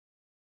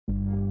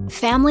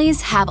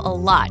Families have a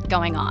lot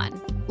going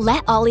on.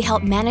 Let Ollie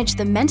help manage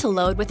the mental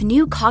load with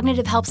new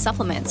cognitive help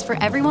supplements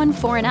for everyone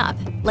 4 and up,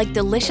 like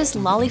delicious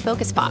Lolly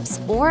Focus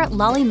Pops or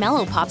Lolly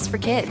Mellow Pops for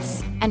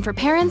kids. And for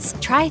parents,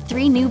 try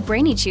 3 new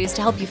Brainy Chews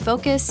to help you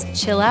focus,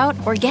 chill out,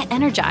 or get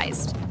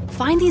energized.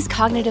 Find these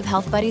cognitive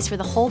health buddies for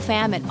the whole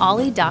fam at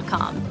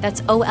ollie.com.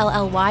 That's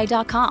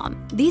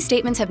OLLY.com. These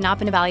statements have not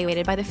been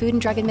evaluated by the Food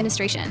and Drug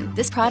Administration.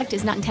 This product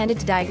is not intended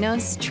to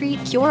diagnose,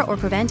 treat, cure, or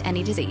prevent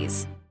any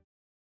disease.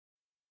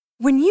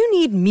 When you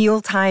need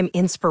mealtime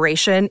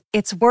inspiration,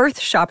 it's worth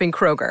shopping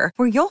Kroger,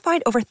 where you'll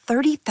find over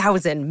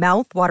 30,000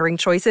 mouth-watering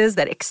choices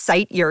that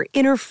excite your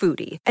inner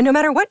foodie. And no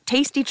matter what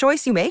tasty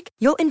choice you make,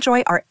 you'll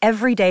enjoy our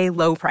everyday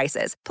low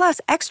prices, plus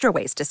extra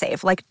ways to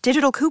save, like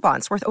digital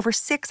coupons worth over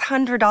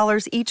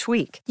 $600 each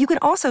week. You can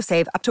also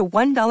save up to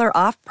 $1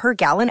 off per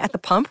gallon at the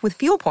pump with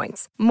fuel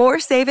points. More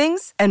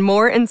savings and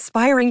more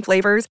inspiring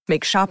flavors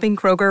make shopping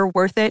Kroger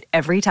worth it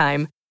every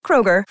time.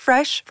 Kroger,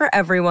 fresh for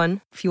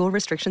everyone. Fuel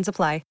restrictions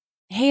apply.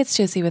 Hey, it's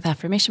Josie with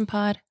Affirmation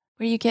Pod,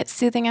 where you get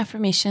soothing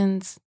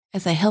affirmations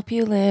as I help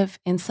you live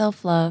in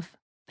self-love.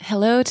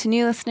 Hello to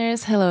new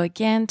listeners. Hello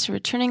again to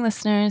returning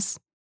listeners.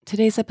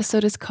 Today's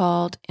episode is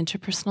called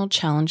Interpersonal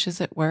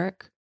Challenges at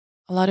Work.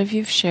 A lot of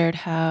you have shared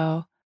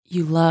how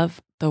you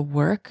love the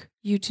work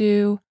you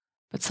do,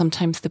 but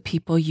sometimes the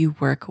people you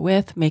work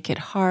with make it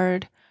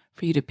hard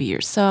for you to be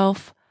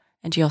yourself,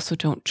 and you also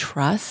don't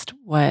trust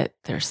what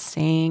they're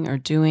saying or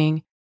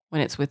doing when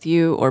it's with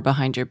you or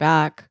behind your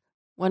back.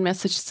 One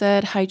message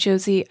said, "Hi,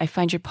 Josie. I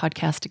find your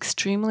podcast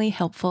extremely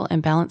helpful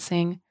and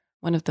balancing.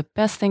 One of the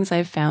best things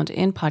I've found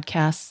in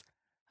podcasts.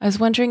 I was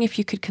wondering if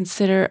you could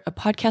consider a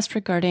podcast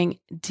regarding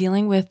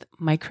dealing with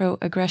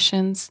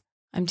microaggressions.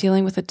 I'm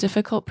dealing with a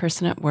difficult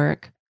person at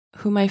work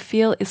whom I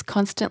feel is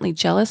constantly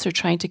jealous or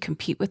trying to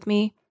compete with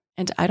me.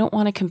 And I don't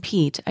want to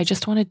compete. I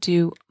just want to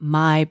do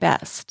my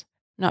best.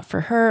 Not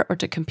for her or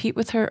to compete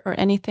with her or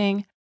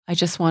anything. I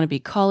just want to be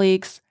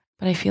colleagues.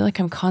 But I feel like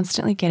I'm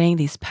constantly getting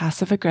these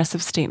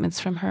passive-aggressive statements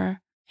from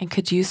her and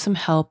could use some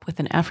help with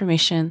an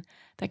affirmation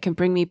that can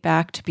bring me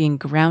back to being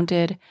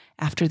grounded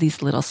after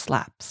these little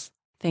slaps.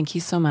 Thank you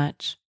so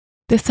much."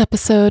 This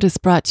episode is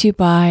brought to you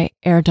by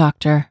Air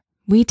Doctor.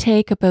 We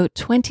take about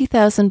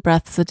 20,000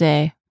 breaths a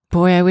day.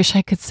 Boy, I wish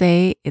I could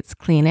say it's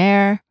clean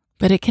air,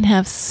 but it can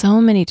have so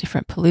many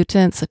different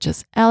pollutants such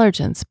as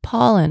allergens,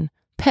 pollen,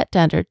 pet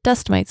dander,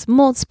 dust mites,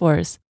 mold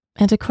spores.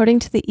 And according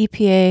to the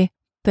EPA,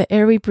 the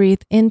air we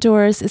breathe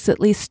indoors is at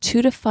least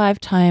 2 to 5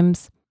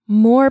 times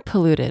more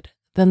polluted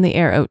than the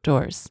air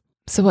outdoors.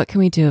 So what can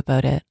we do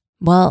about it?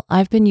 Well,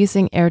 I've been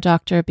using Air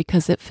Doctor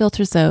because it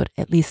filters out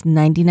at least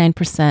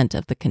 99%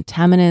 of the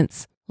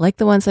contaminants, like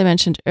the ones I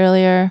mentioned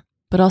earlier,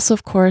 but also,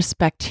 of course,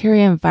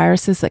 bacteria and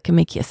viruses that can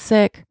make you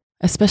sick,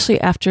 especially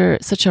after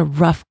such a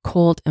rough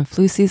cold and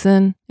flu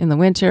season in the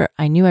winter.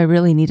 I knew I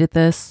really needed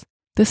this.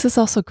 This is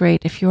also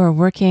great if you are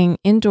working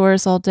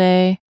indoors all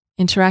day,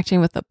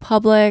 interacting with the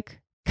public.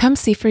 Come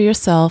see for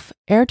yourself.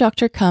 Air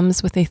Doctor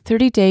comes with a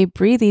 30-day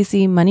breathe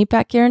easy money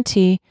back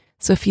guarantee.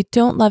 So if you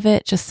don't love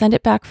it, just send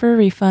it back for a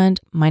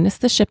refund minus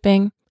the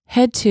shipping.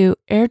 Head to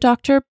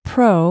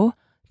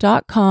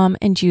airdoctorpro.com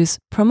and use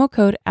promo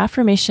code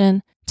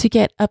AFFIRMATION to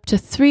get up to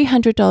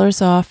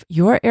 $300 off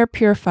your air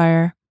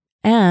purifier.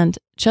 And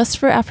just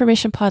for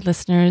Affirmation Pod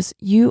listeners,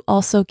 you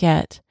also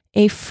get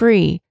a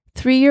free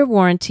 3-year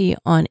warranty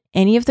on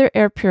any of their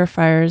air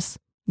purifiers.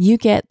 You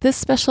get this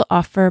special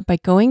offer by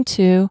going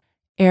to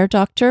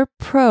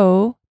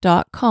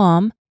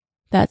airdoctorpro.com.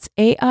 That's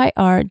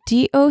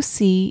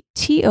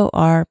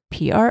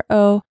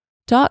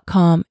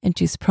airdoctorpro.com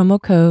and use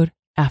promo code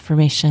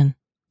AFFIRMATION.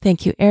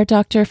 Thank you, Air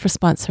Doctor, for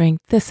sponsoring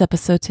this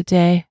episode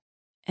today.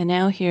 And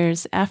now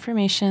here's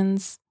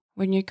affirmations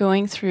when you're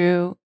going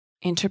through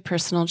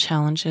interpersonal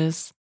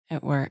challenges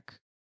at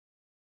work.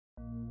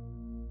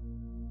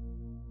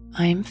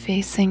 I'm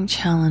facing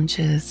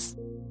challenges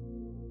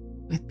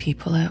with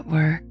people at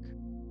work.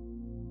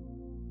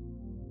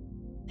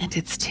 And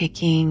it's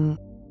taking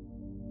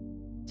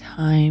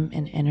time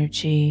and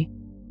energy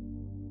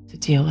to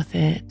deal with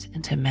it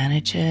and to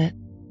manage it.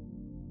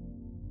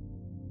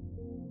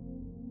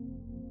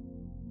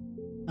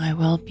 My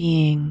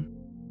well-being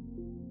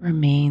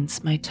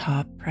remains my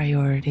top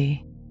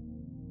priority.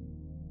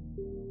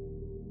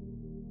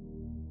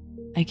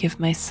 I give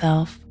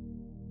myself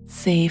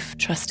safe,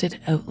 trusted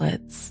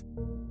outlets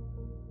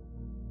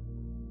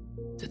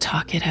to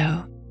talk it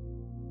out,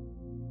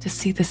 to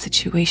see the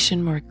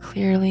situation more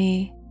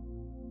clearly,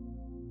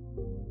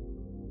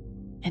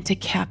 and to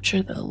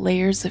capture the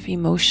layers of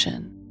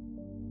emotion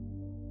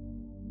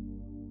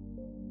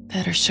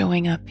that are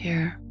showing up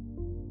here.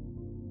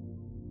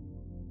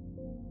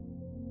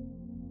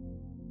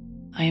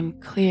 I am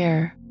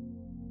clear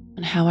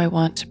on how I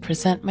want to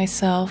present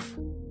myself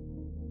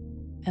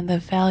and the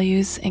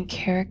values and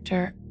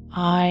character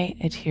I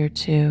adhere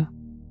to.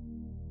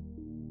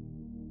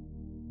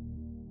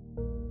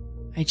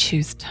 I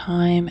choose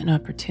time and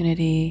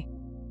opportunity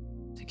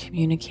to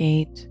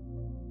communicate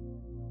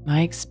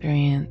my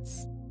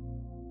experience,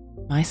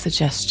 my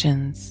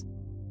suggestions,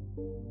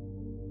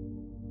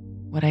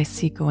 what I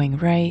see going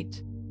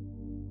right,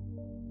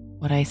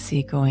 what I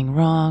see going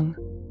wrong,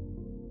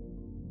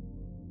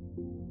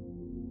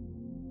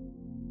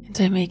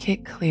 and I make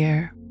it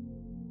clear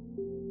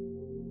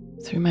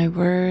through my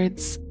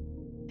words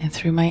and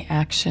through my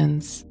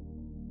actions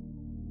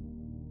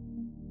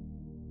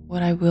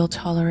what I will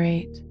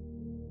tolerate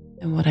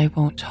and what I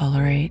won't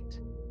tolerate.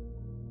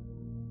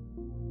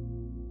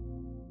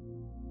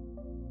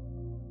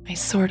 I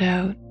sort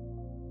out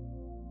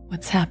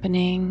what's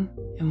happening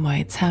and why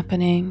it's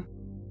happening.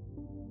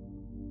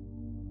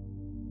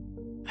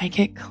 I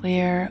get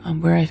clear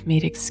on where I've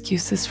made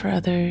excuses for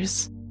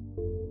others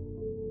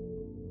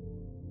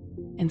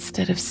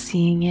instead of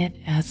seeing it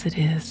as it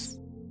is.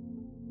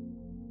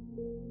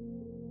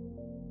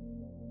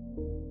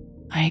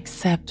 I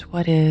accept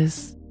what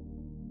is.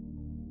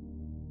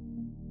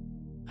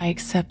 I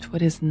accept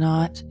what is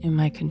not in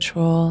my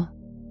control.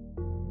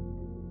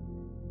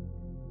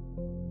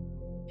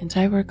 And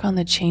I work on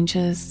the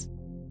changes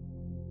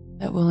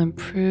that will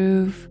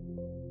improve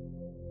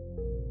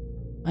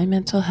my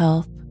mental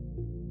health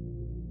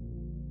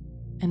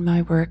and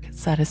my work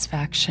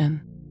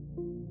satisfaction.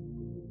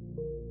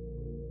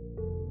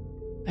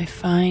 I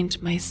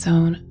find my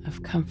zone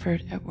of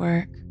comfort at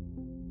work.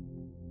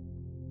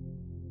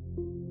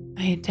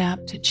 I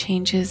adapt to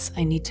changes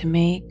I need to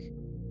make.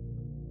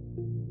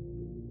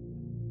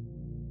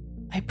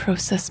 I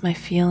process my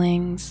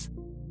feelings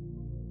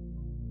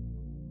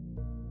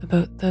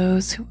about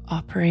those who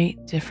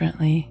operate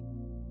differently.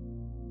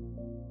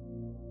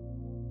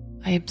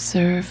 I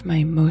observe my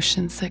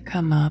emotions that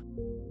come up.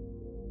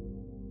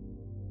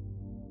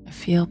 I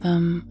feel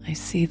them, I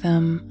see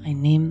them, I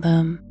name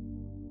them.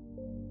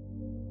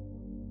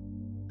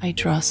 I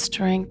draw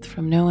strength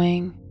from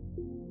knowing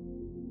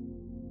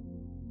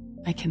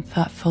I can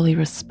thoughtfully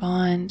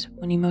respond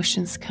when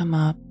emotions come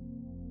up.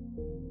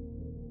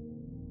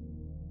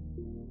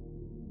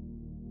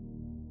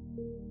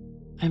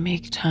 I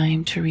make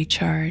time to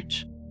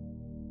recharge.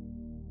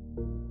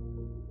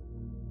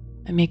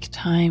 I make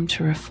time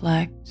to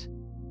reflect.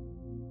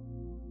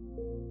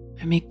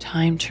 I make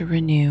time to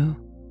renew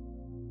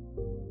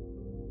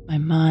my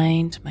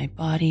mind, my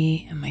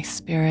body, and my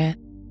spirit.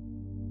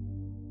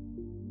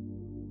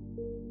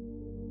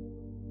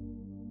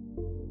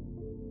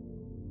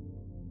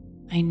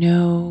 I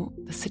know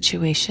the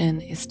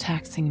situation is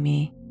taxing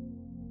me,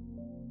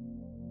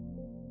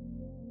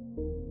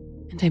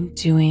 and I'm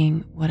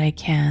doing what I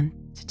can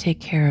to take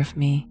care of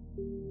me.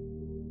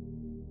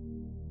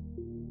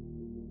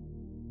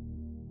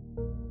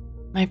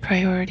 My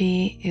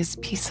priority is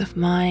peace of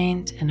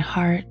mind and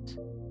heart,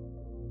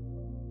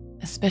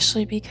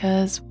 especially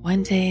because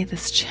one day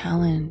this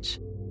challenge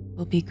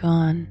will be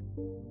gone.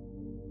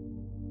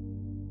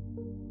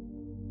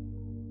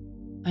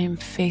 I am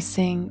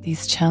facing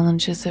these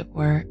challenges at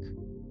work.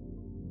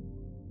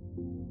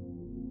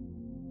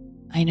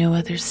 I know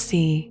others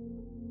see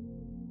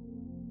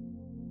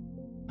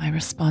my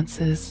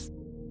responses,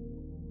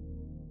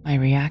 my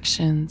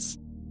reactions,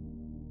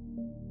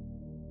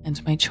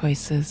 and my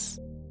choices.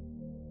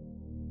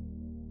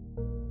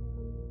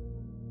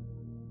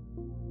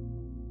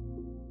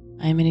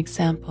 I am an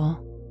example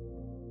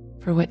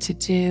for what to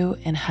do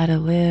and how to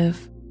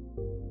live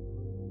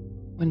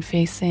when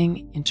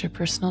facing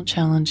interpersonal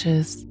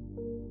challenges.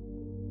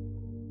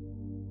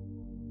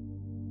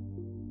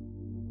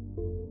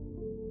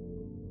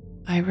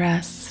 I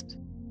rest,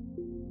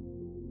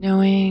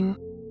 knowing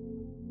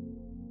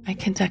I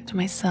conduct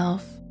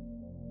myself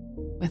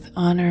with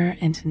honor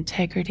and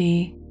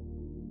integrity.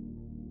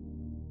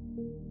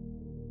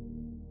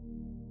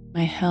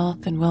 My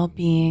health and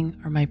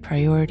well-being are my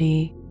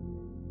priority.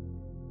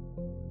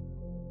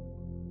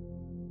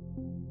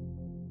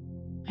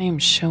 I am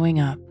showing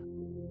up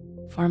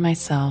for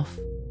myself,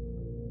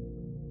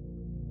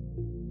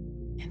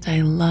 and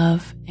I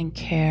love and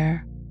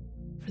care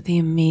for the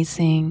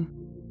amazing,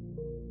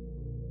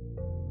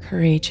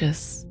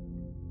 courageous,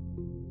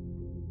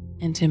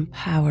 and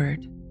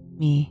empowered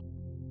me.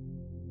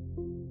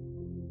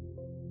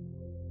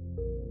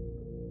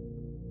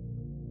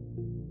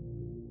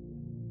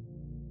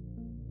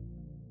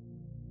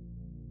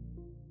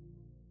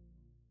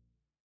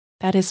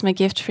 That is my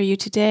gift for you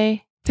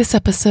today. This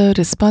episode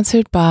is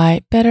sponsored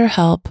by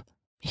BetterHelp.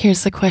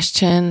 Here's the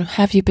question: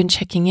 have you been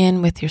checking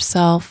in with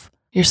yourself,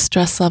 your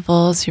stress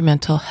levels, your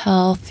mental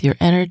health, your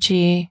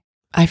energy?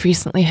 I've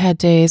recently had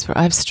days where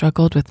I've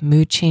struggled with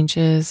mood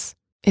changes.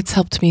 It's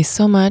helped me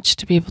so much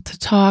to be able to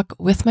talk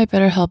with my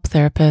BetterHelp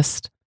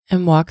therapist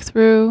and walk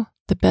through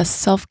the best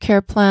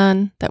self-care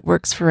plan that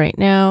works for right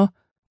now.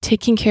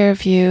 Taking care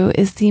of you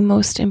is the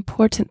most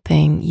important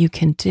thing you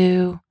can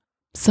do.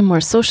 Some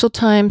more social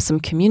time, some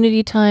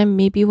community time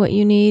may be what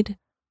you need,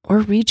 or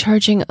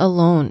recharging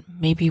alone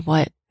may be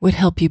what would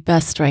help you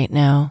best right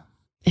now.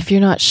 If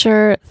you're not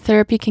sure,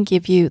 therapy can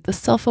give you the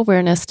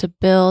self-awareness to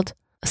build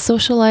a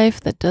social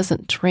life that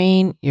doesn't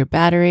drain your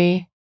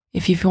battery.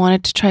 If you've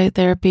wanted to try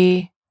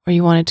therapy or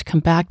you wanted to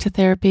come back to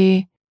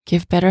therapy,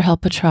 give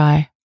BetterHelp a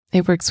try.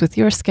 It works with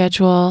your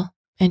schedule,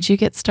 and you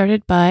get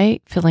started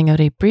by filling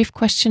out a brief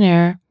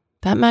questionnaire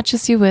That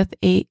matches you with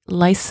a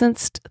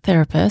licensed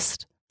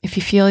therapist. If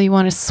you feel you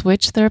want to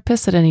switch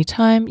therapists at any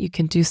time, you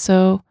can do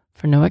so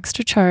for no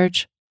extra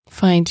charge.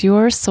 Find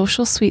your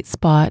social sweet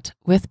spot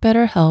with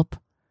BetterHelp.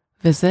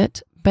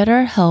 Visit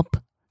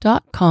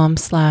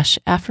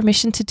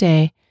betterhelp.com/affirmation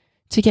today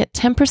to get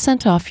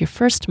 10% off your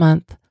first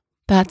month.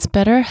 That's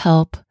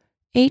BetterHelp,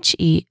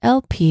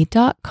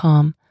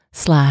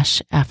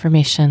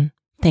 HELP.com/affirmation.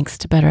 Thanks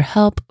to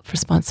BetterHelp for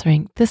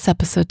sponsoring this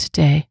episode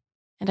today.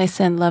 And I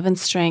send love and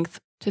strength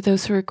to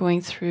those who are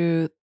going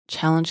through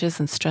challenges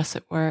and stress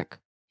at work.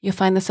 You'll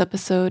find this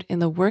episode in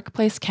the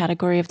workplace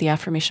category of the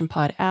Affirmation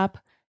Pod app.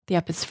 The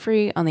app is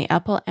free on the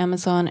Apple,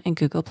 Amazon, and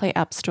Google Play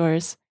app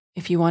stores.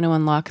 If you want to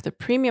unlock the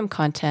premium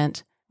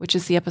content, which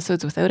is the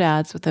episodes without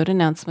ads, without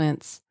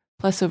announcements,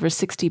 plus over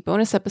 60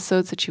 bonus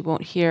episodes that you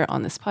won't hear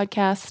on this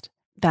podcast,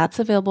 that's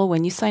available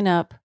when you sign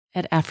up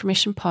at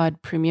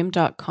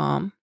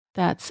affirmationpodpremium.com.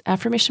 That's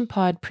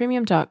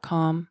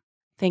affirmationpodpremium.com.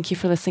 Thank you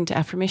for listening to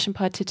Affirmation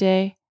Pod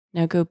today.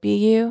 Now go be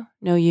you,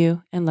 know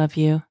you, and love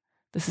you.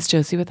 This is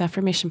Josie with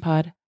Affirmation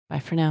Pod. Bye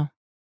for now.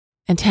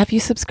 And have you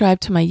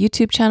subscribed to my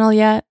YouTube channel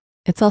yet?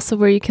 It's also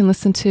where you can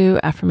listen to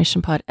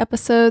Affirmation Pod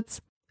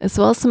episodes, as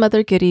well as some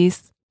other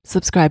goodies.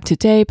 Subscribe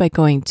today by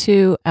going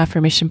to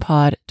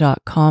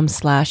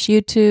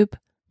affirmationpod.com/YouTube.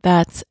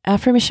 That's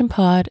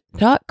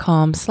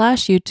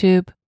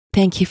affirmationpod.com/YouTube.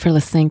 Thank you for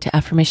listening to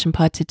Affirmation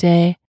Pod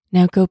today.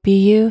 Now go be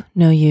you,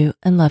 know you,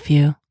 and love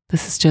you.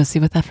 This is Josie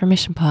with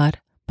Affirmation Pod.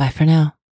 Bye for now.